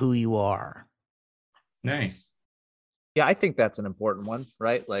figured out who you are. Nice. Yeah, I think that's an important one,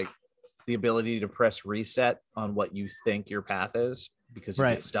 right? Like, the ability to press reset on what you think your path is, because you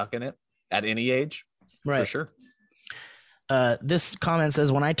get stuck in it at any age. Right. For sure. This comment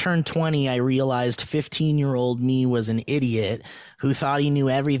says, when I turned 20, I realized 15-year-old me was an idiot who thought he knew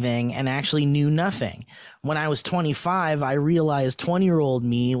everything and actually knew nothing. When I was 25, I realized 20-year-old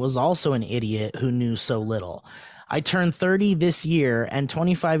me was also an idiot who knew so little. I turned 30 this year, and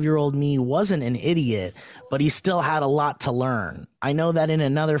 25-year-old me wasn't an idiot, but he still had a lot to learn. I know that in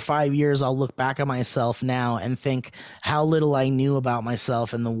another 5 years, I'll look back at myself now and think how little I knew about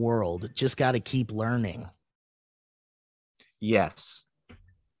myself and the world. Just got to keep learning. Yes.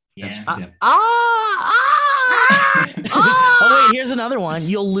 Yeah. Oh, wait, here's another one.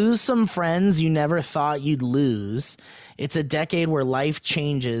 You'll lose some friends you never thought you'd lose. It's a decade where life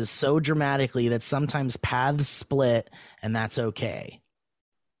changes so dramatically that sometimes paths split, and that's okay.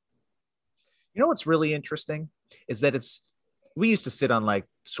 You know what's really interesting is that we used to sit on like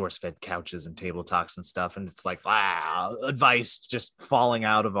source-fed couches and table talks and stuff, and it's like, wow, advice just falling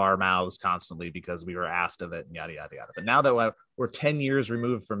out of our mouths constantly because we were asked of it and yada, yada, yada. But now that we're 10 years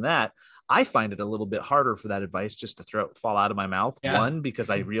removed from that, I find it a little bit harder for that advice just to fall out of my mouth. Yeah. One, because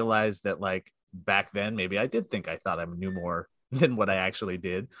I realized that like back then, maybe I did think I thought I knew more than what I actually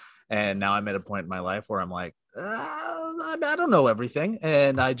did. And now I'm at a point in my life where I'm like, I don't know everything.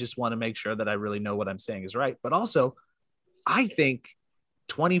 And I just want to make sure that I really know what I'm saying is right. But also, I think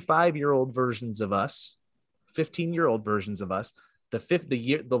 25-year-old versions of us, 15-year-old versions of us,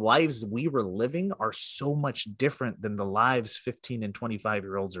 the lives we were living are so much different than the lives 15 and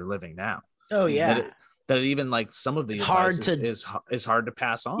 25-year-olds are living now. Oh, yeah. that even like some of the It's advice hard is hard to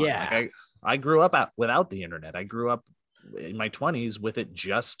pass on. Yeah. Like I grew up without the internet. I grew up in my 20s with it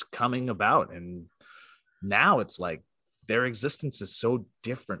just coming about, and now it's like their existence is so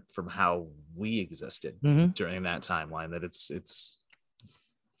different from how we existed during that timeline that it's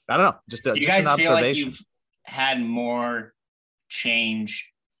I don't know, just you just guys an feel like observation. you've had more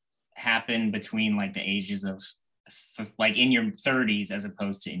change happen between like the ages of like in your 30s as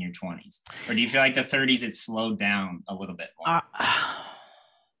opposed to in your 20s, or do you feel like the 30s it slowed down a little bit more?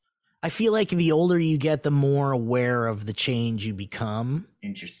 I feel like the older you get, the more aware of the change you become.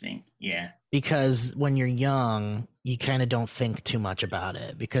 Interesting. Yeah. Because when you're young, you kind of don't think too much about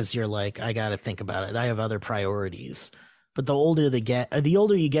it because you're like, I got to think about it. I have other priorities. But the older you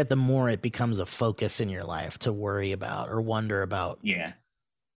get, the more it becomes a focus in your life to worry about or wonder about. Yeah.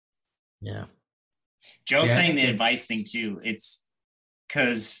 Yeah. Joe's saying the advice thing too. It's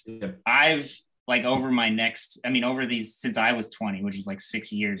because I've like over these, since I was 20, which is like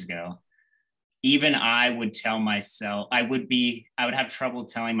 6 years ago, even I would tell myself, I would have trouble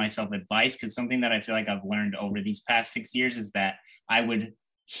telling myself advice, because something that I feel like I've learned over these past 6 years is that I would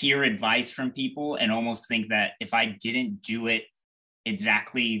hear advice from people and almost think that if I didn't do it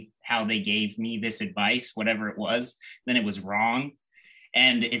exactly how they gave me this advice, whatever it was, then it was wrong.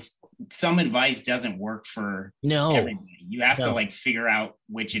 And some advice doesn't work for everybody. You have to like figure out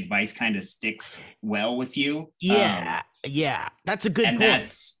which advice kind of sticks well with you. Yeah. That's a good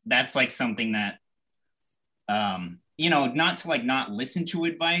point. That's like something that, not to like not listen to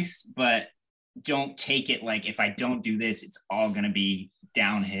advice, but don't take it like, if I don't do this, it's all going to be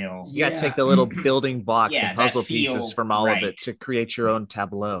downhill. You got to take the little building blocks and puzzle pieces from all of it to create your own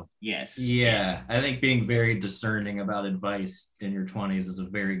tableau. Yes. Yeah. I think being very discerning about advice in your 20s is a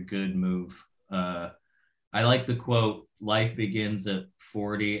very good move. I like the quote, life begins at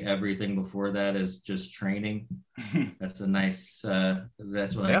 40. Everything before that is just training. That's a nice,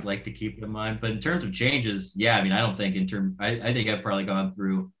 that's what I'd like to keep in mind. But in terms of changes, I don't think I think I've probably gone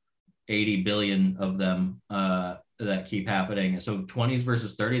through 80 billion of them that keep happening. So 20s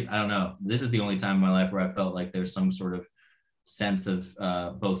versus 30s, I don't know. This is the only time in my life where I felt like there's some sort of sense of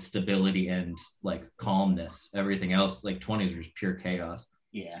both stability and like calmness. Everything else, like 20s, was pure chaos.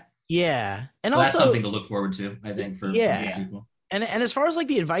 Yeah. And so also, that's something to look forward to, I think, for people. And as far as like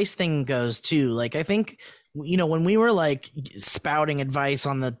the advice thing goes too, like I think, when we were like spouting advice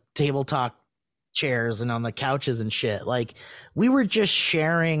on the table talk chairs and on the couches and shit, like we were just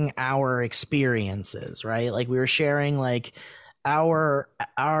sharing our experiences, right? Like we were sharing like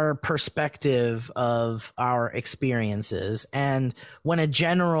our perspective of our experiences. And when a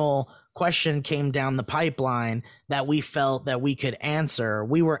general question came down the pipeline that we felt that we could answer,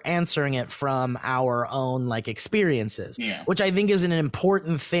 we were answering it from our own like experiences, which I think is an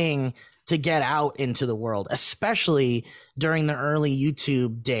important thing to get out into the world, especially during the early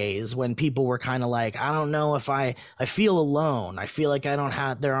YouTube days when people were kind of like, I don't know if I feel alone. I feel like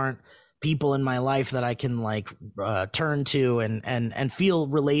there aren't people in my life that I can like turn to and feel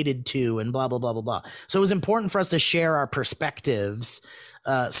related to and blah, blah, blah, blah, blah. So it was important for us to share our perspectives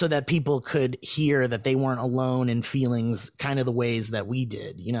so that people could hear that they weren't alone in feelings kind of the ways that we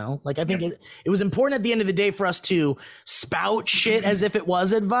did, like I think it was important at the end of the day for us to spout shit as if it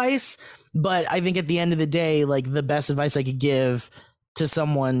was advice. But I think at the end of the day, like the best advice I could give to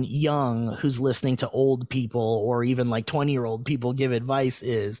someone young who's listening to old people or even like 20-year-old people give advice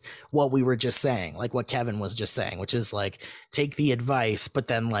is what we were just saying, like what Kevin was just saying, which is like, take the advice, but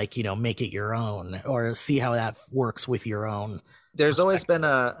then like, make it your own or see how that works with your own. There's always been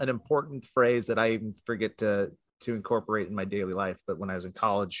an important phrase that I even forget to incorporate in my daily life. But when I was in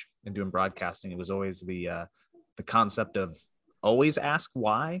college and doing broadcasting, it was always the concept of always ask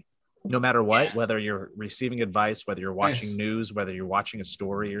why, no matter what, whether you're receiving advice, whether you're watching news, whether you're watching a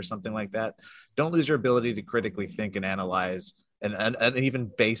story or something like that. Don't lose your ability to critically think and analyze. And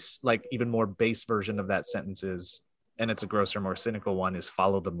even more base version of that sentence is, and it's a grosser, more cynical one, is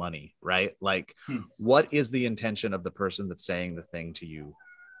follow the money, right? Like, what is the intention of the person that's saying the thing to you?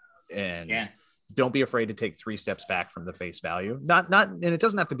 And don't be afraid to take 3 steps back from the face value. Not, and it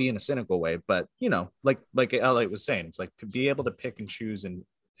doesn't have to be in a cynical way, but like Elliot was saying, it's like to be able to pick and choose and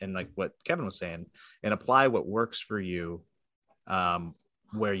like what Kevin was saying, and apply what works for you,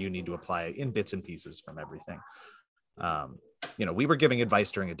 where you need to apply it in bits and pieces from everything. We were giving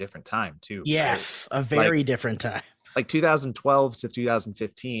advice during a different time too. Yes, right? A very different time. Like 2012 to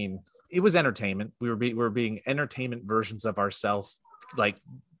 2015, it was entertainment. We were being entertainment versions of ourselves, like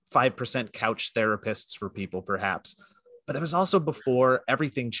 5% couch therapists for people, perhaps. But it was also before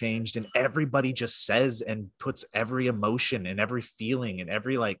everything changed and everybody just says and puts every emotion and every feeling and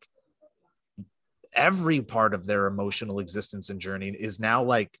every like every part of their emotional existence and journey is now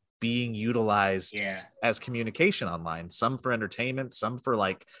like being utilized as communication online, some for entertainment, some for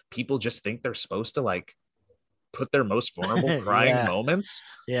like people just think they're supposed to like put their most vulnerable crying moments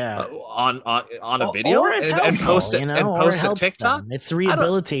on a video and post it and post it TikTok. It's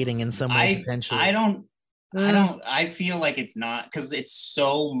rehabilitating in some way potentially. I feel like it's not, because it's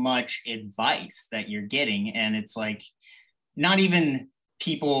so much advice that you're getting, and it's like not even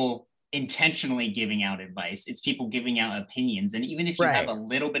people intentionally giving out advice, it's people giving out opinions. And even if you have a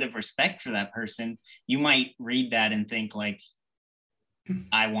little bit of respect for that person, you might read that and think like,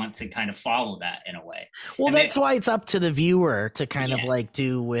 I want to kind of follow that in a way. Well, and that's why it's up to the viewer to kind of like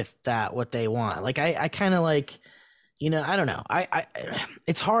do with that what they want. Like I kind of like, you know, I don't know. I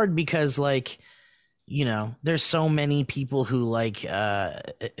it's hard because like, you know, there's so many people who like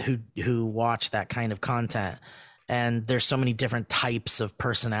who watch that kind of content. And there's so many different types of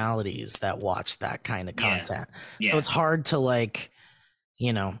personalities that watch that kind of content. So it's hard to like,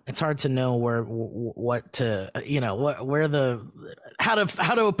 you know, it's hard to know what to, you know, how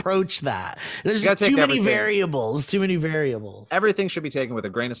to approach that. There's just too many variables. Everything should be taken with a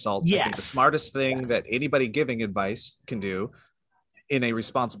grain of salt. I think the smartest thing that anybody giving advice can do in a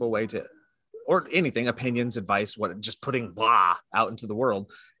responsible way to, or anything, opinions, advice, just putting blah out into the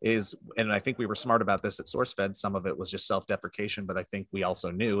world is, and I think we were smart about this at SourceFed. Some of it was just self-deprecation, but I think we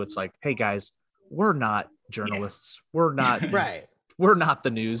also knew it's like, hey guys, we're not journalists. We're not we're not the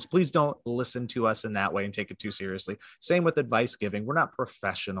news. Please don't listen to us in that way and take it too seriously. Same with advice giving. We're not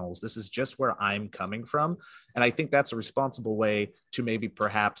professionals. This is just where I'm coming from. And I think that's a responsible way to maybe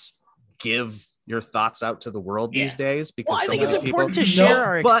perhaps give your thoughts out to the world these days, because I think it's important to share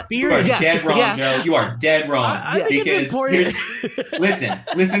our experience. You are dead wrong, Joe. You are dead wrong. I think it's important.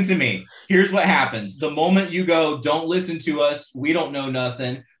 Listen to me. Here's what happens. The moment you go, don't listen to us, we don't know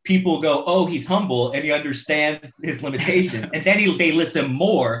nothing, people go, oh, he's humble and he understands his limitations. And then they listen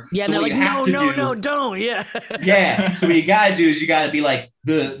more. Yeah, so and they're like, no, don't. Yeah. Yeah. So what you got to do is you got to be like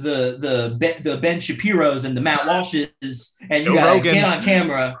the Ben Shapiro's and the Matt Walsh's, and you got to get on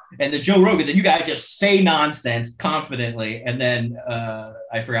camera, and the Joe Rogans, and you got to just say nonsense confidently. And then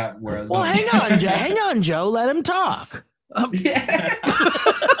I forgot where I was going. Well, hang on, Joe. Let him talk. Yeah.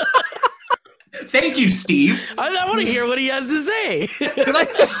 Thank you, Steve. I want to hear what he has to say.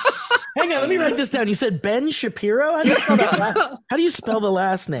 Hang on, let me write this down. You said Ben Shapiro? How do you spell the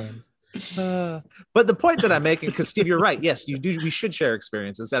last name? But the point that I'm making, because Steve, you're right. Yes, we should share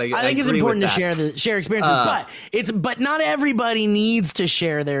experiences. I think it's important to share experiences, but not everybody needs to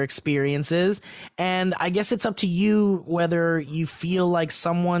share their experiences. And I guess it's up to you whether you feel like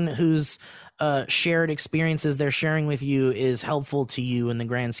someone who's shared experiences they're sharing with you is helpful to you in the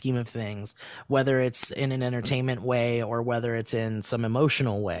grand scheme of things, whether it's in an entertainment way or whether it's in some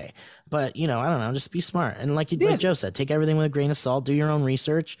emotional way. But, you know, I don't know, just be smart. And like Joe said, take everything with a grain of salt, do your own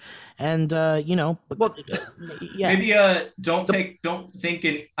research, and, you know. Maybe don't think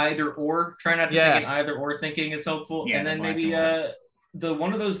in either or. Try not to think in either or thinking is helpful. Yeah, and then maybe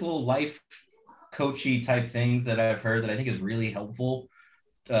one of those little life coachy type things that I've heard that I think is really helpful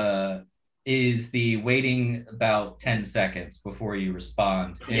is the waiting about 10 seconds before you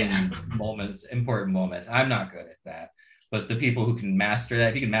respond in important moments. I'm not good at that, but the people who can master that,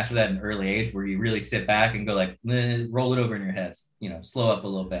 if you can master that at an early age where you really sit back and go like, roll it over in your head, you know, slow up a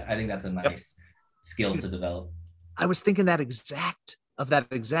little bit. I think that's a nice skill to develop. I was thinking that exact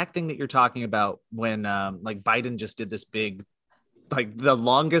thing that you're talking about when like Biden just did this big, like the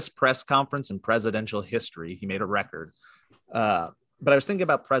longest press conference in presidential history. He made a record. But I was thinking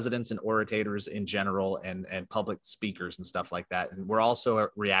about presidents and orators in general and public speakers and stuff like that. And we're also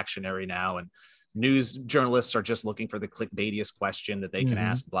reactionary now. And news journalists are just looking for the clickbaitiest question that they can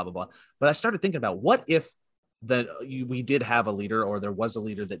ask, blah, blah, blah. But I started thinking about what if we did have a leader, or there was a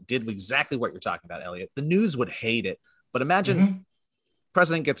leader that did exactly what you're talking about, Elliot. The news would hate it. But imagine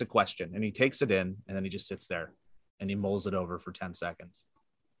president gets a question and he takes it in and then he just sits there and he mulls it over for 10 seconds.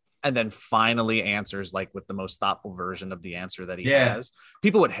 And then finally answers like with the most thoughtful version of the answer that he has.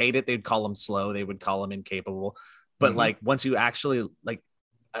 People would hate it. They'd call him slow. They would call him incapable. But like, once you actually like,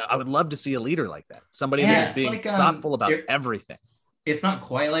 I would love to see a leader like that. Somebody that's being like, thoughtful about everything. It's not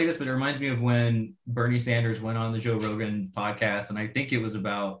quite like this, but it reminds me of when Bernie Sanders went on the Joe Rogan podcast. And I think it was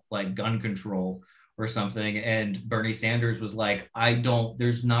about like gun control or something. And Bernie Sanders was like,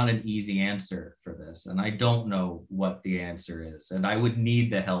 there's not an easy answer for this. And I don't know what the answer is. And I would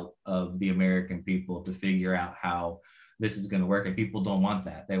need the help of the American people to figure out how this is going to work. And people don't want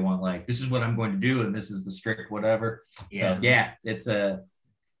that. They want like, this is what I'm going to do. And this is the strict whatever. Yeah. So yeah,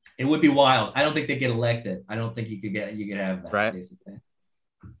 it would be wild. I don't think they get elected. I don't think you could have that basically.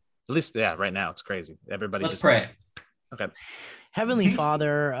 At least, yeah, right now it's crazy. Everybody Let's just pray. Okay. Heavenly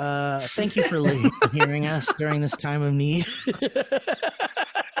Father, thank you for hearing us during this time of need.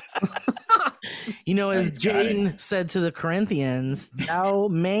 You know, as Jaden said to the Corinthians, thou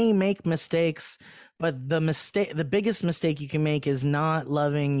may make mistakes, but the biggest mistake you can make is not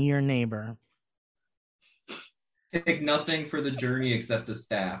loving your neighbor. Take nothing for the journey except a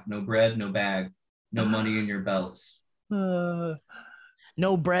staff. No bread, no bag, no money in your belts. No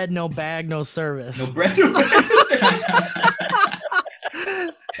bread, no bag, no service. No bread, no bag, no service.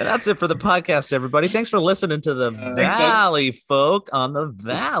 And that's it for the podcast, everybody. Thanks for listening to the Valley Folk on the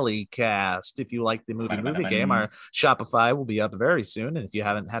Valley Cast. If you like the movie game, our Shopify will be up very soon. And if you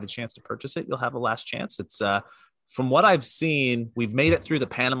haven't had a chance to purchase it, you'll have a last chance. It's from what I've seen, we've made it through the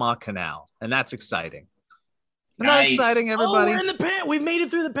Panama Canal, and that's exciting. Isn't that exciting, everybody? Oh, we're in we've made it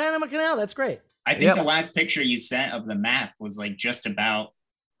through the Panama Canal. That's great. I think the last picture you sent of the map was like just about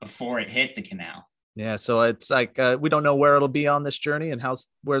before it hit the canal. Yeah, so it's like we don't know where it'll be on this journey and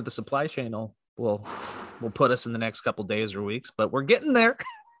where the supply chain will put us in the next couple days or weeks, but we're getting there.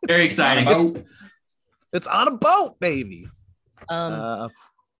 Very exciting. It's on a boat, baby. Well,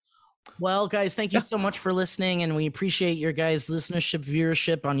 guys, thank you so much for listening, and we appreciate your guys' listenership,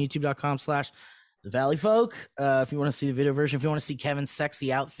 viewership on youtube.com/The Valley Folk. If you want to see the video version, if you want to see Kevin's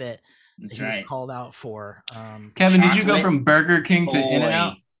sexy outfit that he was called out for. Kevin, did you go from Burger King to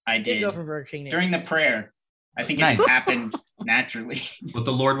In-N-Out? I did. Go from Burger King during the prayer. I think it just happened naturally. What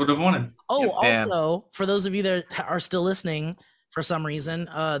the Lord would have wanted. Oh, also, for those of you that are still listening for some reason,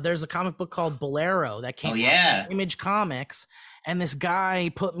 there's a comic book called Bolero that came out from Image Comics, and this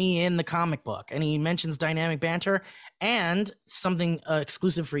guy put me in the comic book, and he mentions dynamic banter and something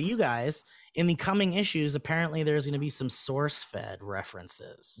exclusive for you guys. In the coming issues, apparently there's going to be some source-fed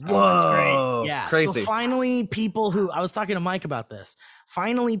references. Whoa, that's great. Yeah, crazy. So finally, people who I was talking to Mike about this.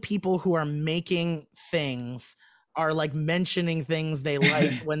 Finally, people who are making things are like mentioning things they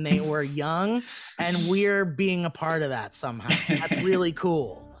liked when they were young, and we're being a part of that somehow. That's really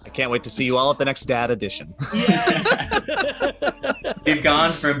cool. I can't wait to see you all at the next Dad Edition. Yes. We've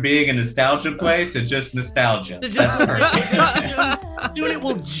gone from being a nostalgia play to just nostalgia. Soon it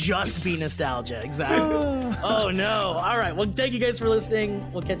will just be nostalgia. Exactly. Oh, no. All right. Well, thank you guys for listening.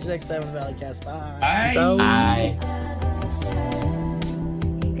 We'll catch you next time on the Valley Cast. Bye. Bye. Bye.